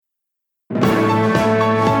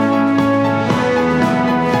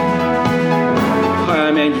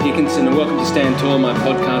and welcome to Stand Tall, my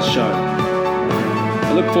podcast show.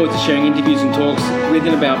 I look forward to sharing interviews and talks with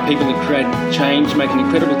and about people that create change, make an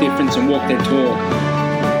incredible difference and walk their talk.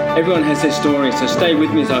 Everyone has their story, so stay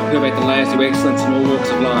with me as I peel back the layers of excellence in all walks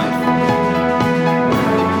of life.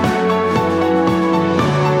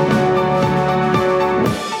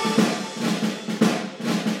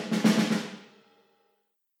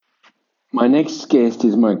 My next guest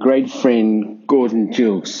is my great friend Gordon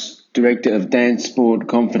Gilkes, Director of Dancesport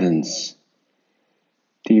Confidence.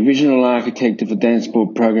 The original architect of the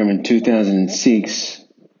Dancesport Program in 2006,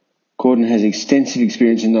 Gordon has extensive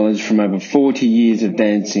experience and knowledge from over 40 years of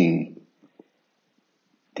dancing.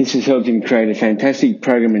 This has helped him create a fantastic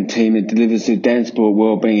program and team that delivers the Dancesport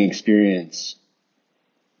well-being experience.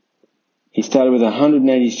 He started with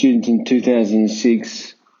 180 students in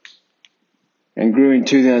 2006 and grew in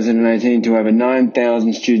 2018 to over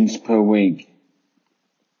 9,000 students per week.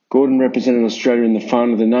 Gordon represented Australia in the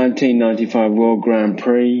final of the 1995 World Grand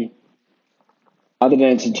Prix. Other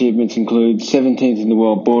dance achievements include 17th in the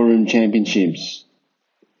World Ballroom Championships,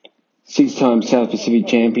 6-time South Pacific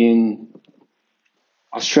Champion,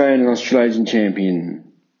 Australian and Australasian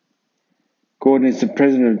Champion. Gordon is the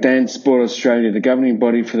President of Dancesport Australia, the governing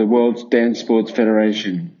body for the World Dancesport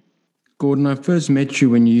Federation. Gordon, I first met you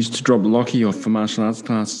when you used to drop Lockie off for martial arts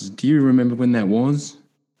classes. Do you remember when that was?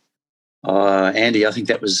 Andy, I think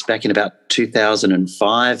that was back in about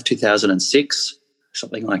 2005, 2006,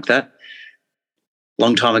 something like that.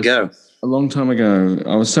 Long time ago. A long time ago.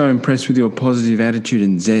 I was so impressed with your positive attitude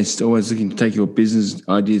and zest, always looking to take your business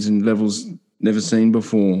ideas and levels never seen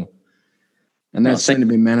before. And that's certainly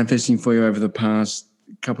been manifesting for you over the past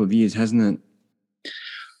couple of years, hasn't it?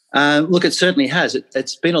 Look, it certainly has.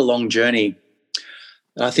 It's been a long journey.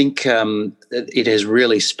 I think it has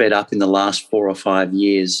really sped up in the last 4 or 5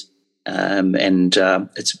 years.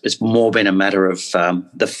 It's more been a matter of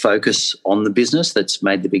the focus on the business that's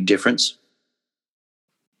made the big difference.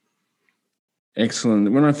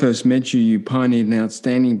 Excellent. When I first met you, you pioneered an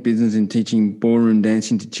outstanding business in teaching ballroom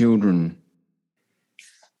dancing to children.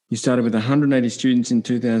 You started with 180 students in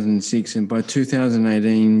 2006, and by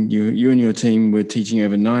 2018, you and your team were teaching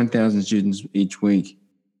over 9,000 students each week.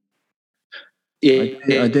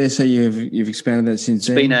 Yeah, I dare say you've expanded that since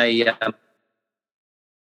then. It's been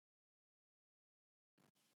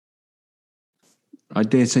I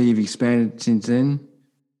dare say you've expanded since then.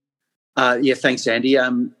 Thanks, Andy.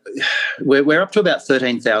 We're up to about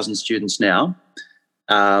 13,000 students now,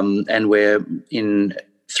 and we're in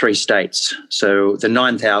 3 states. So the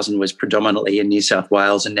 9,000 was predominantly in New South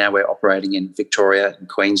Wales, and now we're operating in Victoria and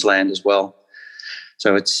Queensland as well.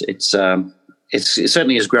 So it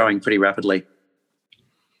certainly is growing pretty rapidly.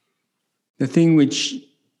 The thing which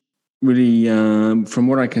really, from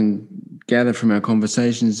what I can gather from our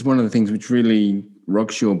conversations, one of the things which really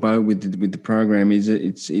rocks your boat with the program is that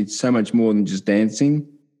it's so much more than just dancing.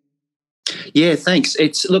 Yeah, thanks.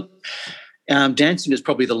 Dancing is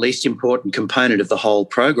probably the least important component of the whole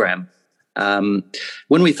program. When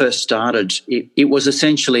we first started, it was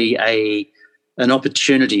essentially an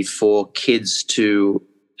opportunity for kids to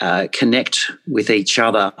connect with each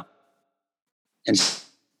other and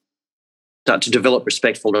start to develop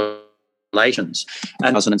respectful relations. In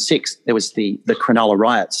 2006, there was the Cronulla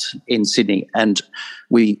riots in Sydney, and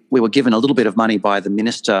we were given a little bit of money by the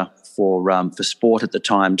Minister for Sport at the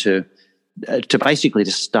time to basically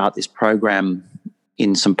to start this program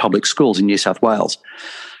in some public schools in New South Wales.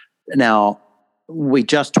 Now, we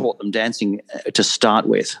just taught them dancing to start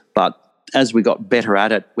with, but as we got better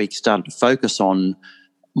at it, we started to focus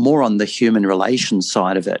more on the human relations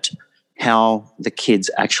side of it, how the kids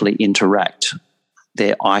actually interact,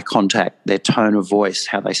 their eye contact, their tone of voice,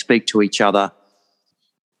 how they speak to each other.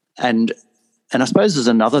 And I suppose there's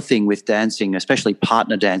another thing with dancing, especially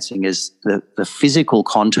partner dancing, is the physical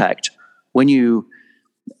contact. When you're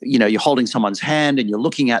holding someone's hand and you're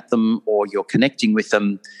looking at them or you're connecting with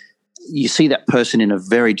them, you see that person in a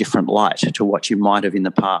very different light to what you might have in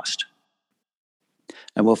the past.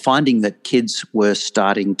 And we're finding that kids were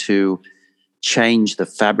starting to change the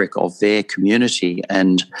fabric of their community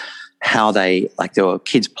and how there were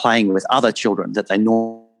kids playing with other children that they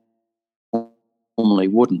normally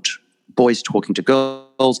wouldn't. Boys talking to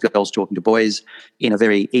girls, girls talking to boys in a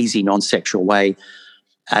very easy, non-sexual way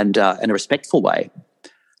and in a respectful way.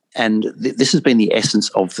 And this has been the essence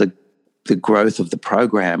of the growth of the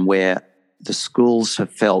program, where the schools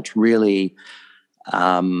have felt really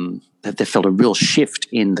they felt a real shift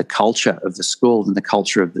in the culture of the school and the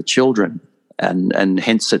culture of the children, and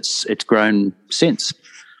hence it's grown since.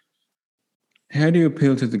 How do you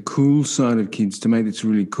appeal to the cool side of kids to make this a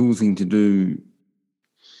really cool thing to do?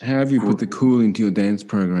 How have you put the cool into your dance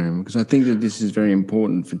program? Because I think that this is very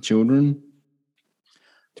important for children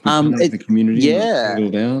to be part of the community, yeah, not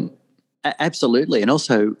singled out. Absolutely. And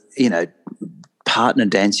also, partner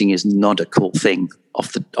dancing is not a cool thing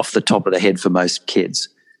off the top of the head for most kids.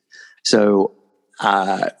 So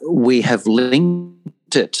we have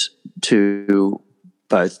linked it to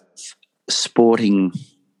both sporting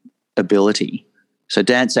ability. So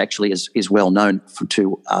dance actually is well known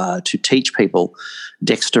to teach people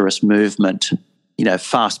dexterous movement,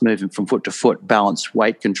 fast movement from foot to foot, balance,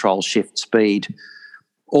 weight control, shift, speed,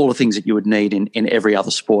 all the things that you would need in every other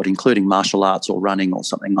sport, including martial arts or running or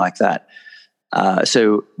something like that.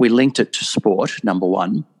 So we linked it to sport, number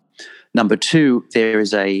one. Number two, there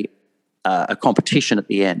is a competition at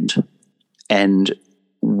the end, and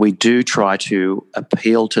we do try to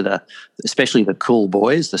appeal to especially the cool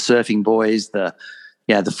boys, the surfing boys, the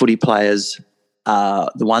footy players, the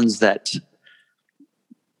ones that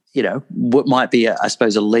what might be I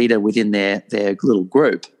suppose a leader within their little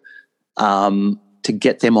group, to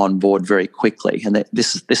get them on board very quickly, and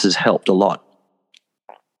this has helped a lot.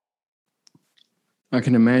 I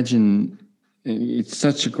can imagine it's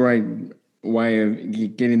such a great way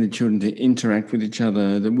of getting the children to interact with each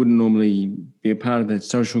other that wouldn't normally be a part of that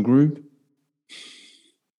social group.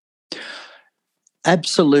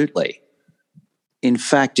 Absolutely. In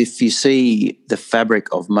fact, if you see the fabric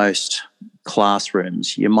of most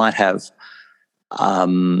classrooms, you might have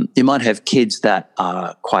kids that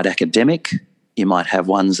are quite academic. You might have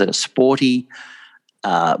ones that are sporty,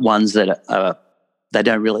 ones that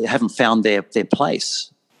haven't found their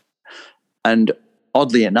place. And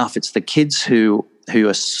oddly enough, it's the kids who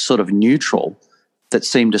are sort of neutral that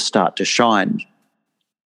seem to start to shine.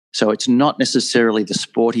 So it's not necessarily the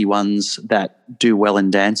sporty ones that do well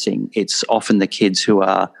in dancing. It's often the kids who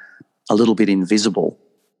are a little bit invisible,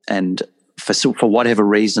 and for whatever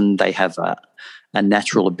reason they have a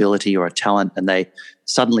natural ability or a talent, and they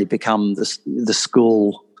suddenly become the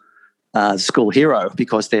school hero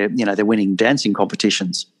because they're winning dancing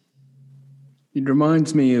competitions. It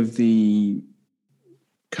reminds me of the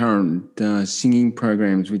current singing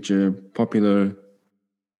programs, which are popular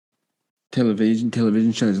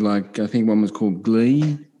television shows, like I think one was called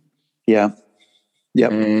Glee. Yeah.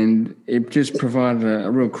 Yep. And it just provided a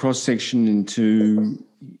real cross-section into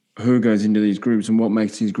who goes into these groups and what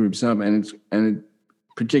makes these groups up, and it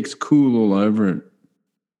projects cool all over it.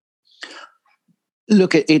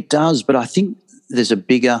 Look, it does, but I think there's a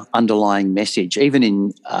bigger underlying message, even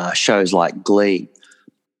in shows like Glee,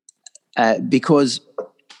 because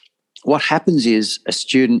what happens is a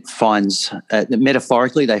student finds,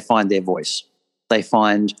 metaphorically, they find their voice. They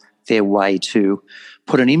find their way to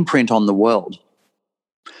put an imprint on the world.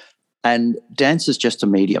 And dance is just a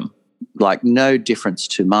medium, like no difference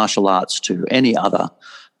to martial arts, to any other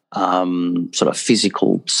sort of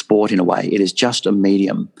physical sport in a way. It is just a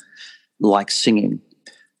medium like singing.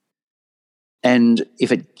 And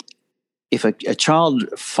if a child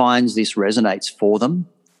finds this resonates for them,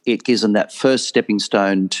 it gives them that first stepping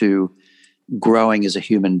stone to growing as a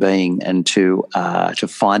human being and to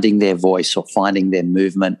finding their voice or finding their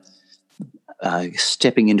movement,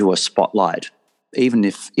 stepping into a spotlight, even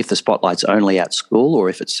if the spotlight's only at school or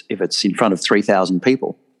if it's in front of 3,000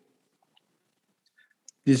 people.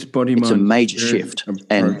 This body mind, it's a major shift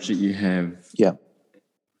approach that you have. Yeah.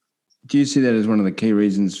 Do you see that as one of the key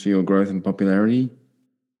reasons for your growth and popularity?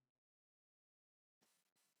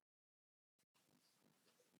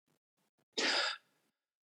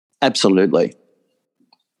 Absolutely.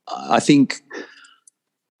 I think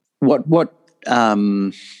what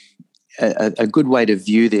a good way to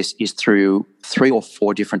view this is through 3 or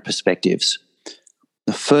 4 different perspectives.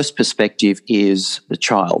 The first perspective is the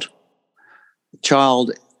child.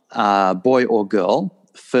 Child, boy or girl,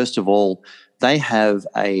 first of all, they have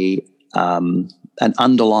an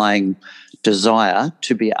underlying desire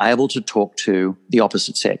to be able to talk to the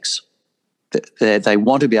opposite sex. They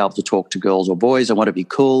want to be able to talk to girls or boys. They want to be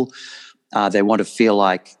cool. They want to feel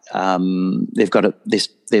like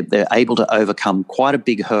they're able to overcome quite a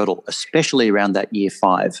big hurdle, especially around that year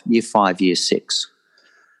 5, year 6.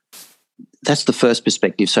 That's the first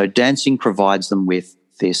perspective. So dancing provides them with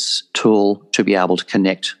this tool to be able to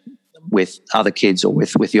connect with other kids or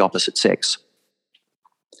with the opposite sex.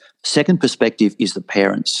 Second perspective is the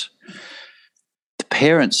parents. The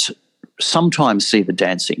parents sometimes see the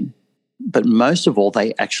dancing, but most of all,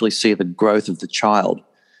 they actually see the growth of the child.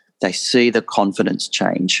 They see the confidence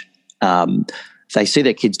change. They see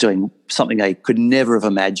their kids doing something they could never have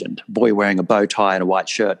imagined. A boy wearing a bow tie and a white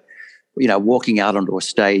shirt, walking out onto a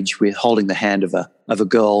stage with holding the hand of a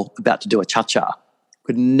girl about to do a cha-cha.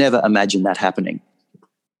 Could never imagine that happening.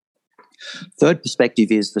 Third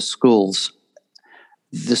perspective is the schools.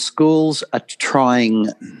 The schools are trying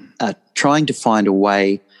to find a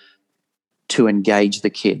way to engage the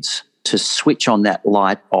kids, to switch on that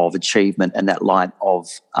light of achievement and that light of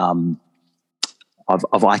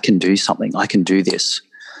I can do something, I can do this.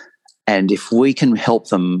 And if we can help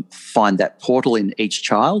them find that portal in each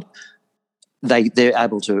child, they're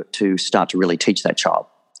able to start to really teach that child,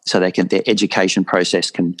 so their education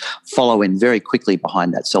process can follow in very quickly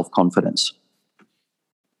behind that self-confidence.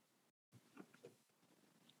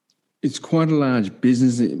 It's quite a large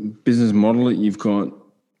business model that you've got.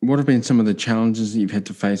 What have been some of the challenges that you've had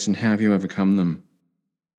to face, and how have you overcome them?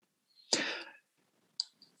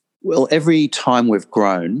 Well, every time we've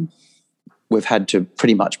grown, we've had to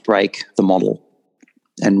pretty much break the model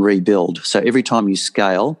and rebuild. So every time you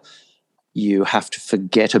scale, you have to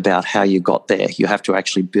forget about how you got there. You have to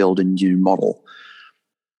actually build a new model.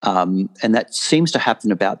 And that seems to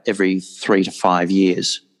happen about every 3 to 5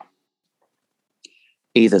 years.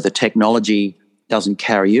 Either the technology doesn't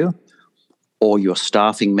carry you, or your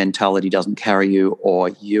staffing mentality doesn't carry you, or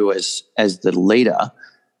you as the leader,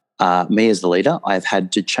 me as the leader, I've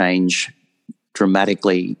had to change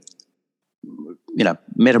dramatically,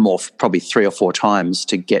 metamorph probably 3 or 4 times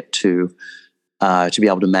to get to be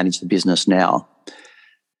able to manage the business now.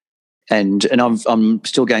 And I'm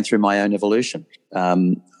still going through my own evolution.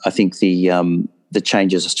 I think the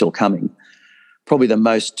changes are still coming. Probably the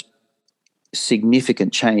most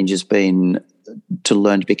significant change has been to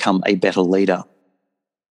learn to become a better leader.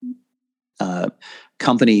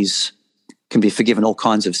 Companies can be forgiven all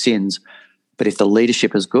kinds of sins, but if the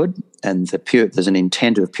leadership is good and there's an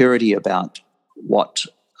intent of purity about what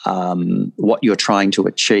you're trying to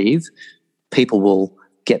achieve, people will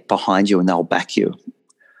get behind you and they'll back you.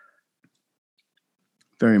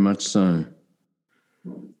 Very much so.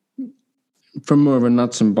 From more of a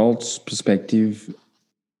nuts and bolts perspective,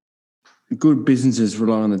 good businesses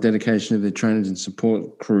rely on the dedication of their trainers and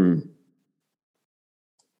support crew.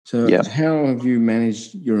 So How have you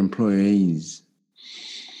managed your employees?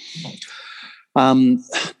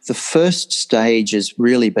 The first stage has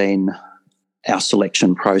really been our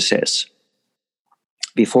selection process.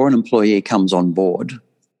 Before an employee comes on board,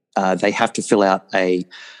 they have to fill out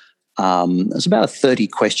it's about a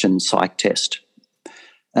 30-question psych test.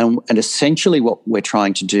 And essentially what we're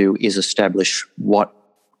trying to do is establish what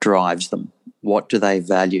drives them. What do they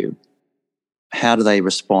value? How do they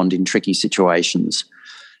respond in tricky situations?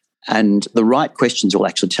 And the right questions will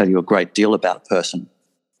actually tell you a great deal about a person.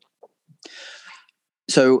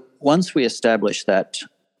 So once we establish that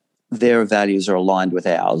their values are aligned with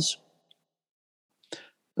ours,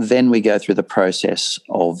 then we go through the process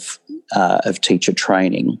of teacher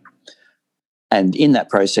training. And in that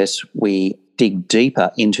process, we dig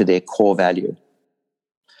deeper into their core value.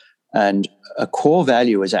 And a core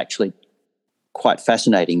value is actually quite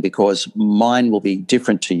fascinating because mine will be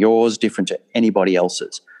different to yours, different to anybody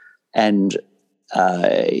else's. And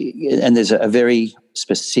there's a very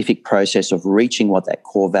specific process of reaching what that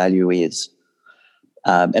core value is.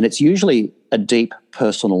 And it's usually a deep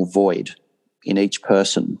personal void in each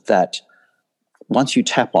person that once you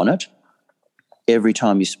tap on it, every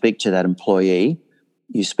time you speak to that employee,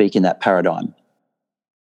 you speak in that paradigm.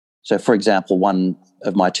 So, for example, one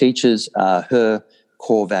of my teachers, her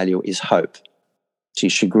core value is hope.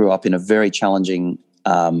 She grew up in a very challenging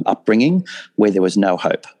upbringing where there was no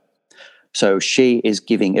hope. So she is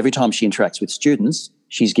giving, every time she interacts with students,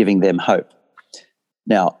 she's giving them hope.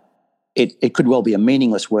 Now, it could well be a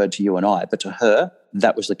meaningless word to you and I, but to her,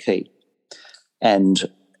 that was the key. And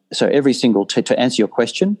so to answer your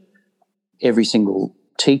question, every single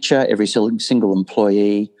teacher, every single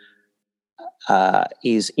employee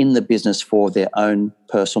is in the business for their own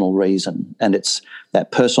personal reason. And it's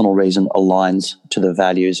that personal reason aligns to the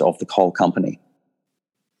values of the whole company.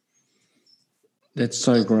 That's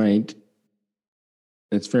so great.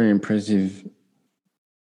 That's very impressive.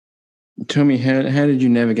 Tell me, how did you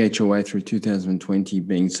navigate your way through 2020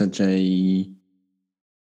 being such a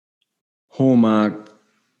hallmark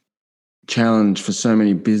challenge for so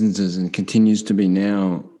many businesses and continues to be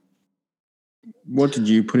now? What did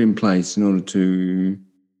you put in place in order to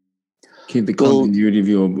keep the continuity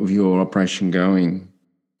of your operation going?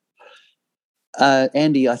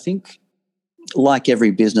 Andy, I think like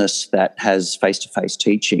every business that has face-to-face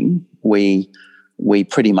teaching, we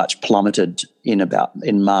pretty much plummeted in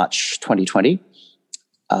March 2020.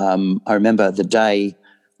 I remember the day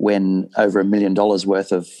when over $1 million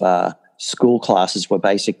worth of school classes were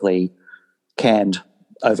basically canned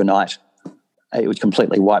overnight. It was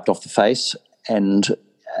completely wiped off the face, and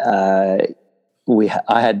at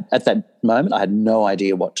that moment I had no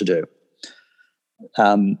idea what to do.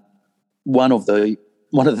 one of the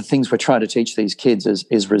things we're trying to teach these kids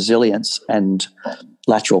is resilience and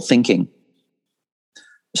lateral thinking.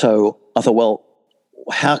 So I thought, well,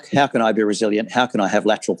 how can I be resilient? How can I have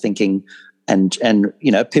lateral thinking and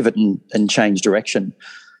pivot and change direction?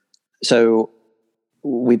 So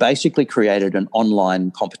we basically created an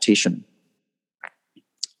online competition,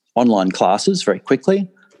 online classes very quickly.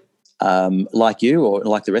 Like you or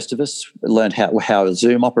like the rest of us, learned how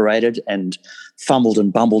Zoom operated and fumbled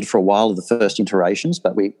and bumbled for a while of the first iterations,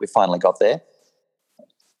 but we finally got there.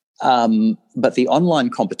 But the online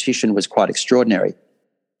competition was quite extraordinary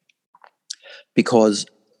because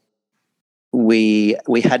we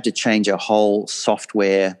had to change our whole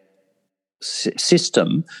software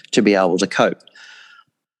system to be able to cope.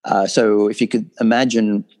 So if you could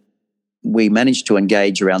imagine, we managed to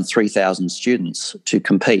engage around 3,000 students to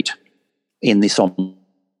compete in this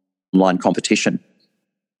online competition.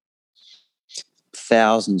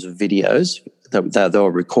 Thousands of videos. They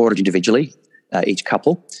were recorded individually, each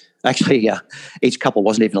couple. Actually, each couple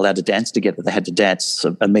wasn't even allowed to dance together. They had to dance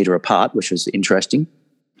a metre apart, which was interesting.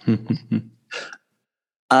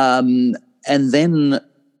 And then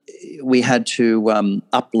we had to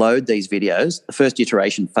upload these videos. The first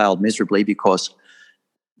iteration failed miserably because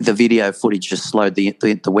the video footage just slowed the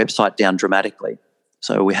website down dramatically.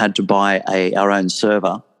 So we had to buy our own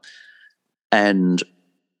server, and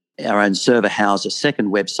our own server housed a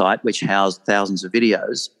second website which housed thousands of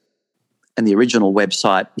videos, and the original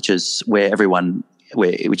website, which is where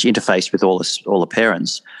which interfaced with all the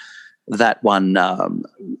parents, that one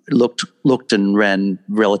looked and ran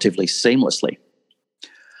relatively seamlessly.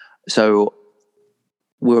 So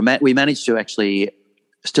we managed to actually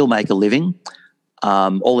still make a living.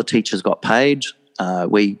 All the teachers got paid.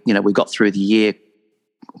 We got through the year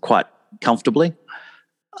quite comfortably,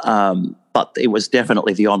 but it was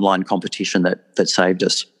definitely the online competition that saved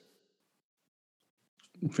us.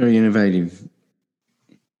 Very innovative.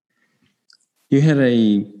 You had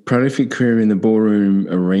a prolific career in the ballroom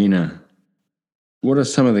arena. What are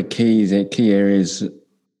some of the key areas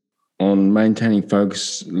on maintaining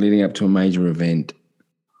focus leading up to a major event?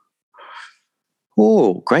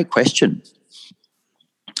 Oh, great question.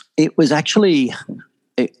 It was actually,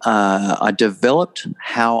 I developed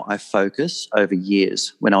how I focus over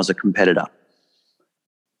years when I was a competitor.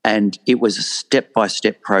 And it was a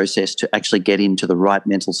step-by-step process to actually get into the right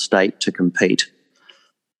mental state to compete.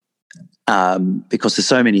 Because there's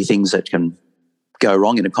so many things that can go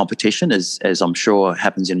wrong in a competition, as I'm sure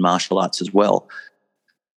happens in martial arts as well.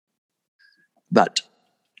 But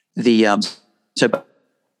so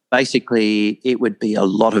basically it would be a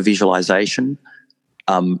lot of visualization,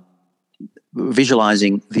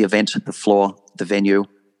 visualizing the event, the floor, the venue,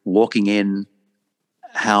 walking in,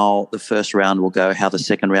 how the first round will go, how the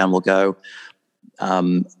second round will go,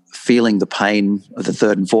 feeling the pain of the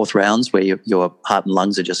third and fourth rounds where your heart and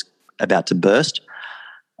lungs are just about to burst,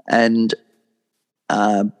 and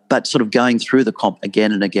but sort of going through the comp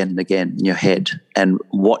again and again and again in your head, and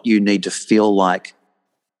what you need to feel like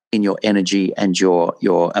in your energy and your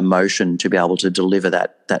emotion to be able to deliver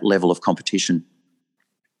that level of competition.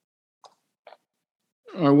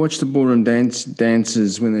 I watch the ballroom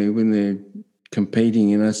dancers when they're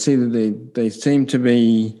competing, and I see that they seem to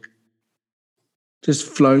be just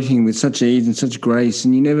floating with such ease and such grace,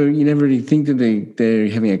 and you never really think that they're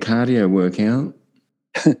having a cardio workout.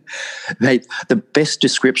 Mate, the best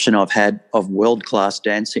description I've had of world-class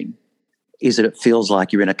dancing is that it feels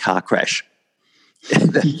like you're in a car crash.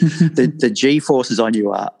 the G-forces on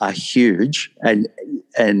you are huge, and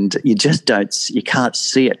you can't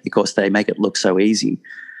see it because they make it look so easy.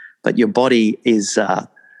 But your body is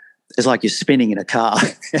like you're spinning in a car.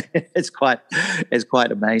 It's quite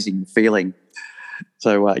amazing feeling.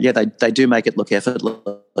 So they do make it look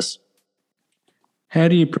effortless. How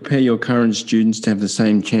do you prepare your current students to have the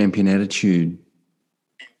same champion attitude?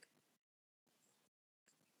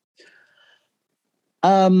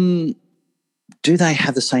 Do they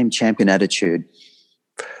have the same champion attitude?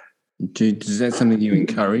 Is that something you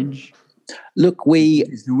encourage? Look,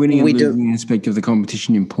 is the winning and losing aspect of the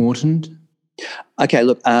competition important? Okay,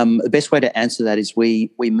 look, the best way to answer that is we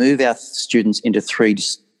move our students into three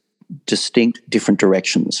distinct different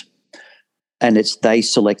directions, and they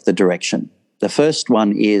select the direction. The first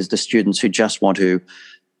one is the students who just want to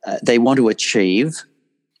achieve,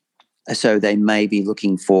 so they may be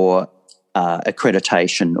looking for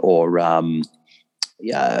accreditation or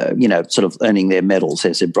sort of earning their medals,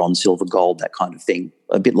 as a bronze, silver, gold, that kind of thing.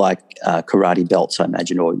 A bit like karate belts, I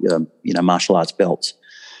imagine, or martial arts belts.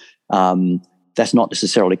 That's not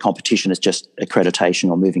necessarily competition; it's just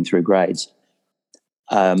accreditation or moving through grades.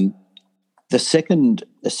 The second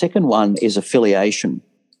one is affiliation,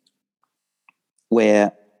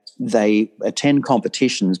 where they attend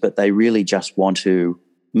competitions, but they really just want to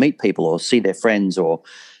meet people or see their friends or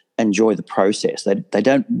enjoy the process. They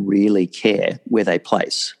don't really care where they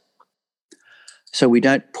place. So we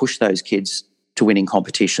don't push those kids to winning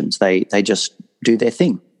competitions. They just do their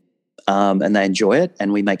thing, and they enjoy it.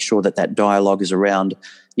 And we make sure that dialogue is around.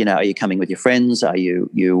 Are you coming with your friends? Are you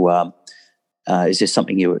is this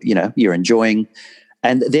something you're enjoying?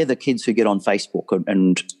 And they're the kids who get on Facebook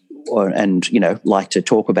and like to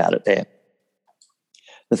talk about it there.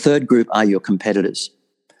 The third group are your competitors,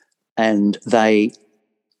 and they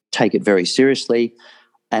take it very seriously.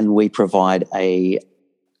 And we provide an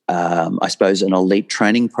elite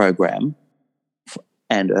training program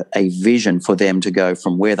and a vision for them to go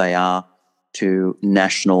from where they are to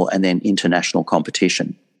national and then international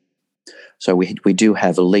competition. So we do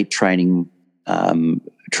have elite training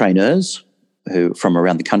trainers who from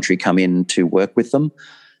around the country come in to work with them.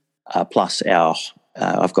 Plus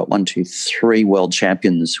I've got 3 world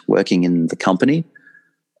champions working in the company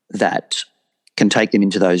that can take them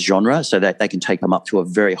into those genres so that they can take them up to a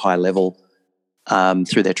very high level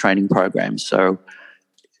through their training programs. So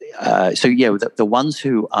the ones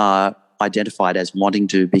who are identified as wanting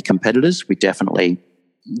to be competitors, we definitely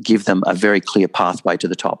give them a very clear pathway to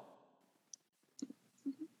the top.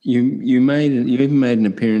 You even made an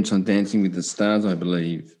appearance on Dancing with the Stars, I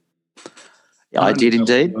believe. Yeah, I did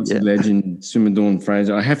indeed. Olympian Legend Dawn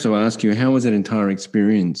Fraser. I have to ask you, how was that entire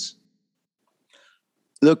experience?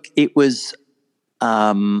 Look, it was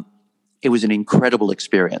an incredible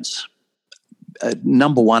experience.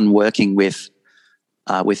 Number one, working with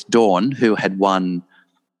Dawn, who had won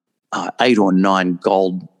 8 or 9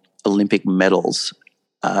 gold Olympic medals.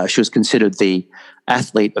 She was considered the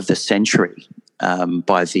athlete of the century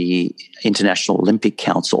by the International Olympic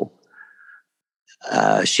Council.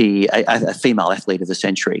 She a female athlete of the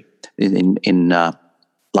century in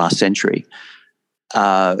last century.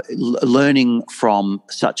 Learning from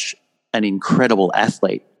such an incredible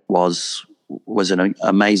athlete was an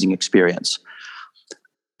amazing experience.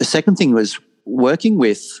 The second thing was working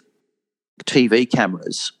with TV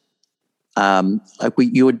cameras.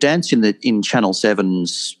 You would dance in Channel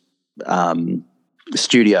 7's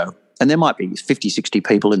studio, and there might be 50, 60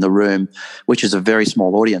 people in the room, which is a very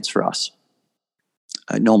small audience for us.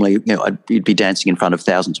 Normally, you'd be dancing in front of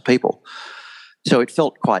thousands of people. So it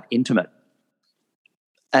felt quite intimate.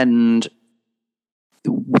 And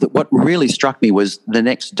what really struck me was the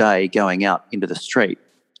next day going out into the street,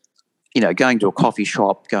 going to a coffee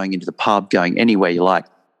shop, going into the pub, going anywhere you like.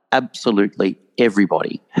 Absolutely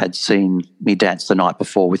everybody had seen me dance the night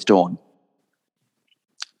before with Dawn.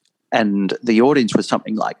 And the audience was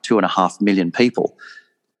something like 2.5 million people.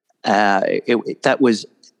 That was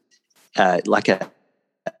like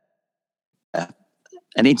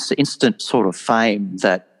an instant sort of fame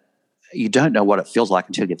that you don't know what it feels like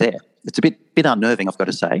until you're there. It's a bit unnerving, I've got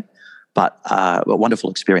to say, but a wonderful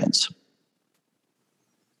experience.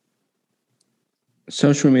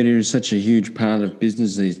 Social media is such a huge part of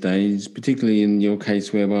business these days, particularly in your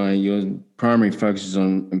case whereby your primary focus is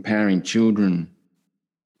on empowering children.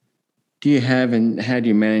 Do you have and how do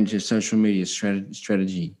you manage your social media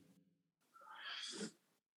strategy?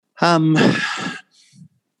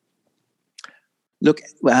 Look,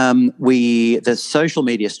 the social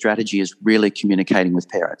media strategy is really communicating with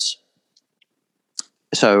parents.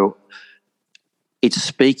 So it's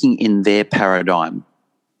speaking in their paradigm.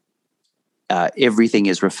 Everything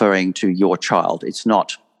is referring to your child. It's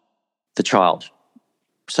not the child.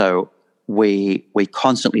 So we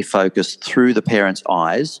constantly focus through the parents'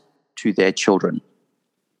 eyes to their children.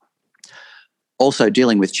 Also,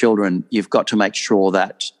 dealing with children, you've got to make sure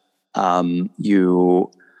that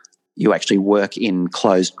you actually work in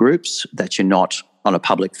closed groups, that you're not on a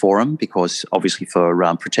public forum, because obviously for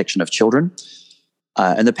protection of children.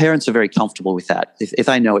 And the parents are very comfortable with that. If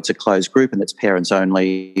they know it's a closed group and it's parents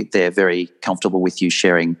only, they're very comfortable with you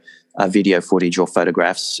sharing video footage or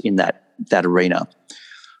photographs in that arena.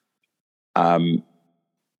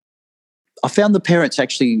 I found the parents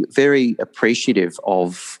actually very appreciative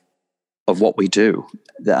of what we do.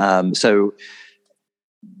 So,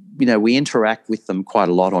 we interact with them quite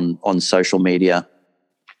a lot on social media,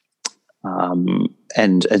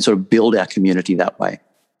 and sort of build our community that way.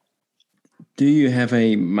 Do you have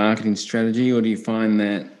a marketing strategy, or do you find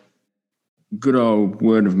that good old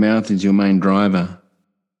word of mouth is your main driver?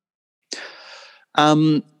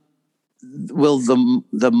 Well,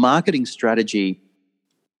 the marketing strategy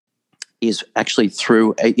is actually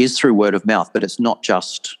through word of mouth, but it's not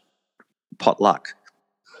just potluck.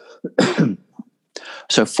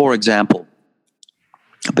 So, for example,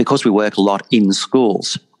 because we work a lot in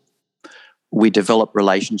schools, we develop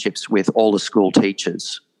relationships with all the school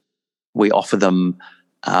teachers. We offer them,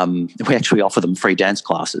 we actually offer them free dance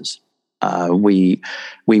classes. We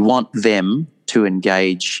want them to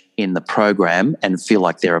engage in the program and feel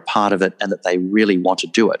like they're a part of it and that they really want to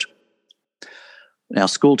do it. Now,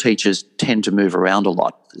 school teachers tend to move around a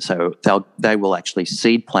lot, so they will actually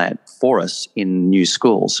seed plant for us in new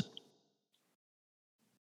schools.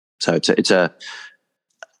 So it's a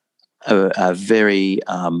very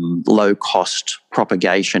low cost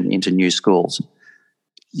propagation into new schools.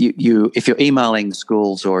 If you're emailing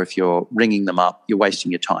schools or if you're ringing them up, you're wasting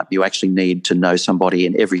your time. You actually need to know somebody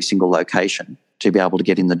in every single location to be able to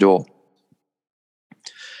get in the door.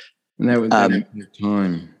 And that would take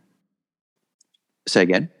time. Say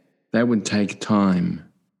again? That would take time.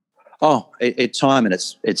 Oh, it's time, and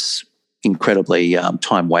it's incredibly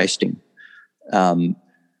time wasting. But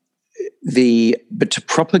to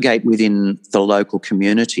propagate within the local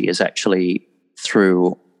community is actually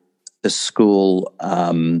through the school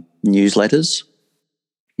newsletters.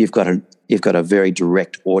 You've got a very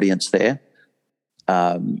direct audience there.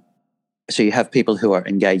 So you have people who are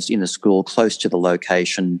engaged in the school close to the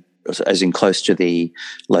location, as in close to the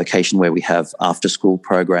location where we have after-school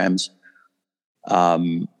programs.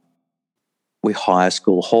 We hire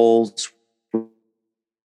school halls.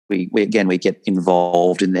 We get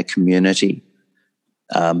involved in their community.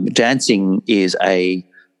 Dancing is a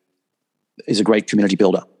great community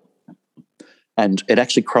builder, and it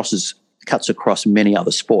actually cuts across many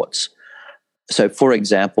other sports. So, for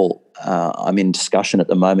example, I'm in discussion at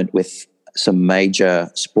the moment with some major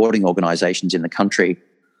sporting organisations in the country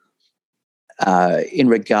in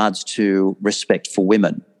regards to respect for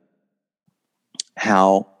women.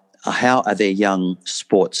 How are their young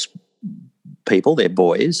sports people, their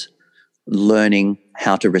boys, learning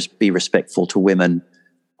how to be respectful to women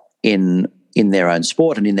in their own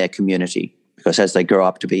sport and in their community? Because as they grow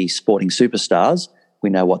up to be sporting superstars, we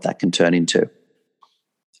know what that can turn into.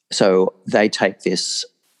 So they take this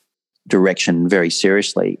direction very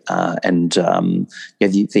seriously, and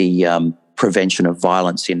the prevention of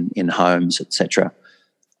violence in homes, etc.,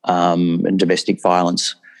 and domestic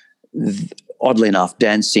violence. Oddly enough,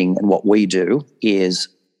 dancing and what we do is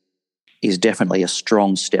definitely a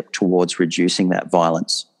strong step towards reducing that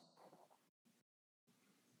violence.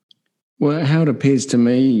 Well, how it appears to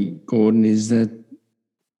me, Gordon, is that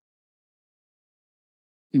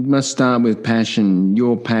it must start with passion.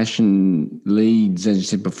 Your passion leads, as you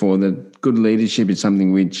said before, that good leadership is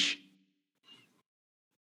something which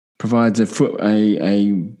provides a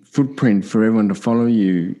footprint for everyone to follow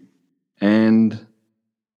you, and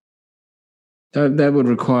that would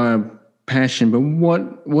require passion. But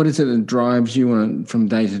what is it that drives you on from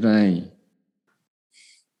day to day?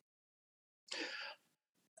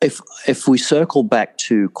 If we circle back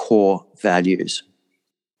to core values,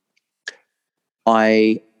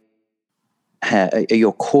 your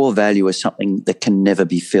core value is something that can never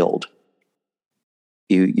be filled.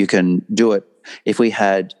 You can do it. If we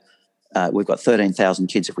had, we've got 13,000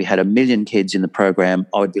 kids. If we had 1 million kids in the program,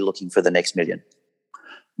 I would be looking for the next million.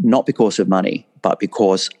 Not because of money, but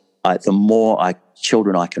because the more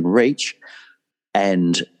children I can reach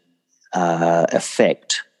and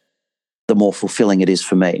affect, the more fulfilling it is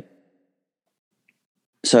for me.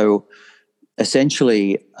 So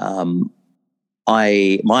essentially,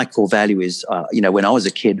 my core value is, when I was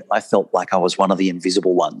a kid, I felt like I was one of the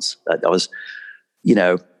invisible ones. I was,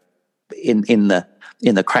 in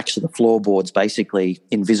the cracks of the floorboards, basically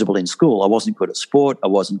invisible in school. I wasn't good at sport. I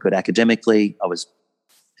wasn't good academically. I was,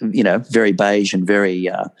 very beige and very,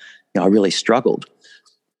 I really struggled.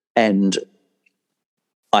 And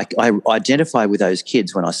I identify with those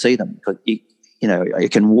kids when I see them. I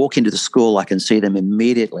can walk into the school, I can see them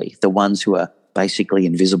immediately, the ones who are basically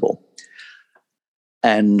invisible.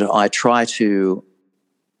 And I try to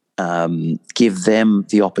give them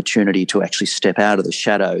the opportunity to actually step out of the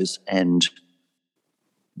shadows and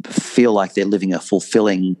feel like they're living a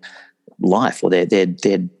fulfilling life, or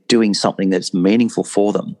they're doing something that's meaningful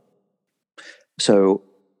for them. So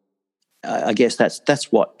I guess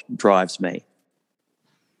that's what drives me.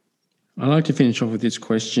 I'd like to finish off with this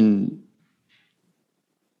question.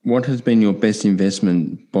 What has been your best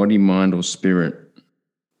investment, body, mind, or spirit?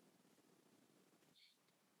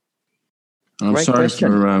 I'm Great sorry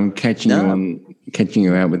question. for catching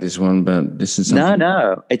you out with this one, but this is something.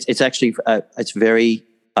 No. It's actually it's very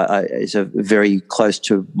close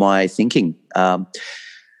to my thinking.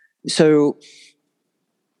 So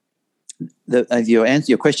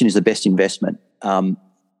your question is the best investment.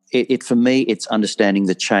 For me, it's understanding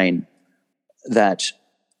the chain, that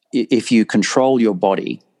if you control your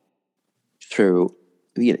body through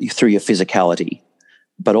your physicality,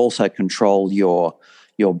 but also control your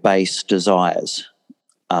base desires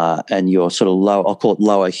and your sort of low, I'll call it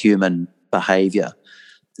lower human behavior.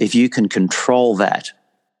 If you can control that,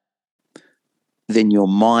 then your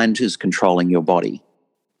mind is controlling your body.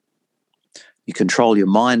 You control your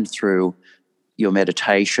mind through your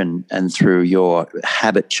meditation and through your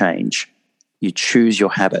habit change. You choose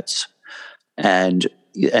your habits. And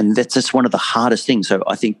that's just one of the hardest things. So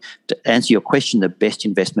I think, to answer your question, the best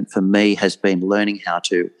investment for me has been learning how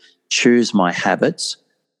to choose my habits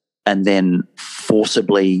and then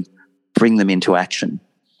forcibly bring them into action.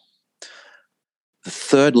 The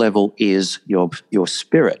third level is your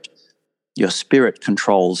spirit. Your spirit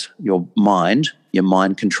controls your mind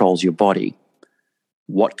controls your body.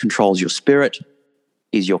 What controls your spirit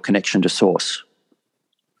is your connection to source.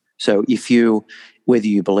 So whether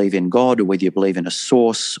you believe in God or whether you believe in a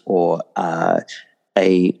source or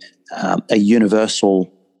a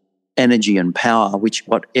universal energy and power,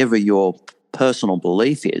 whatever your personal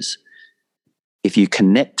belief is, if you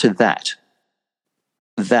connect to that,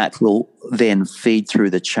 that will then feed through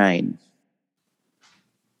the chain.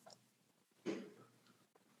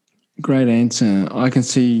 Great answer. I can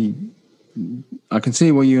see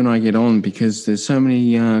where you and I get on, because there's so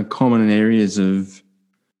many common areas of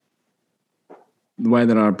the way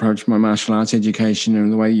that I approach my martial arts education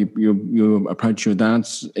and the way you approach your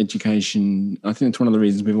dance education. I think it's one of the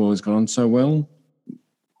reasons we've always got on so well.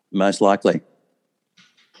 Most likely.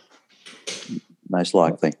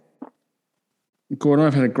 Gordon,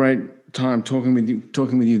 I've had a great time talking with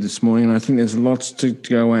you this morning, and I think there's lots to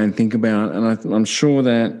go away and think about, and I'm sure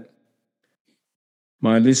that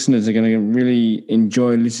my listeners are going to really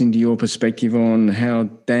enjoy listening to your perspective on how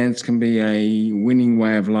dance can be a winning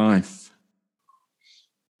way of life.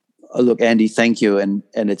 Look, Andy, thank you, and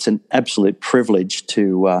it's an absolute privilege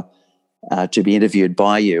to be interviewed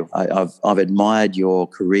by you. I've admired your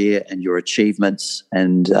career and your achievements,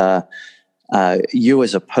 and you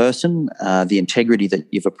as a person, the integrity that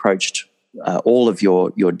you've approached all of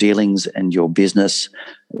your dealings and your business.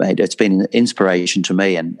 It's been an inspiration to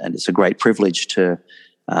me, and it's a great privilege to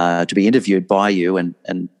be interviewed by you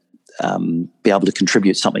and be able to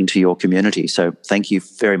contribute something to your community. So thank you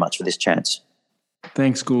very much for this chance.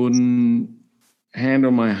 Thanks, Gordon. Hand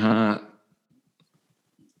on my heart,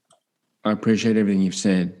 I appreciate everything you've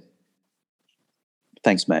said.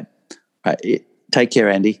 Thanks, mate. All right, take care,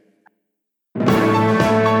 Andy.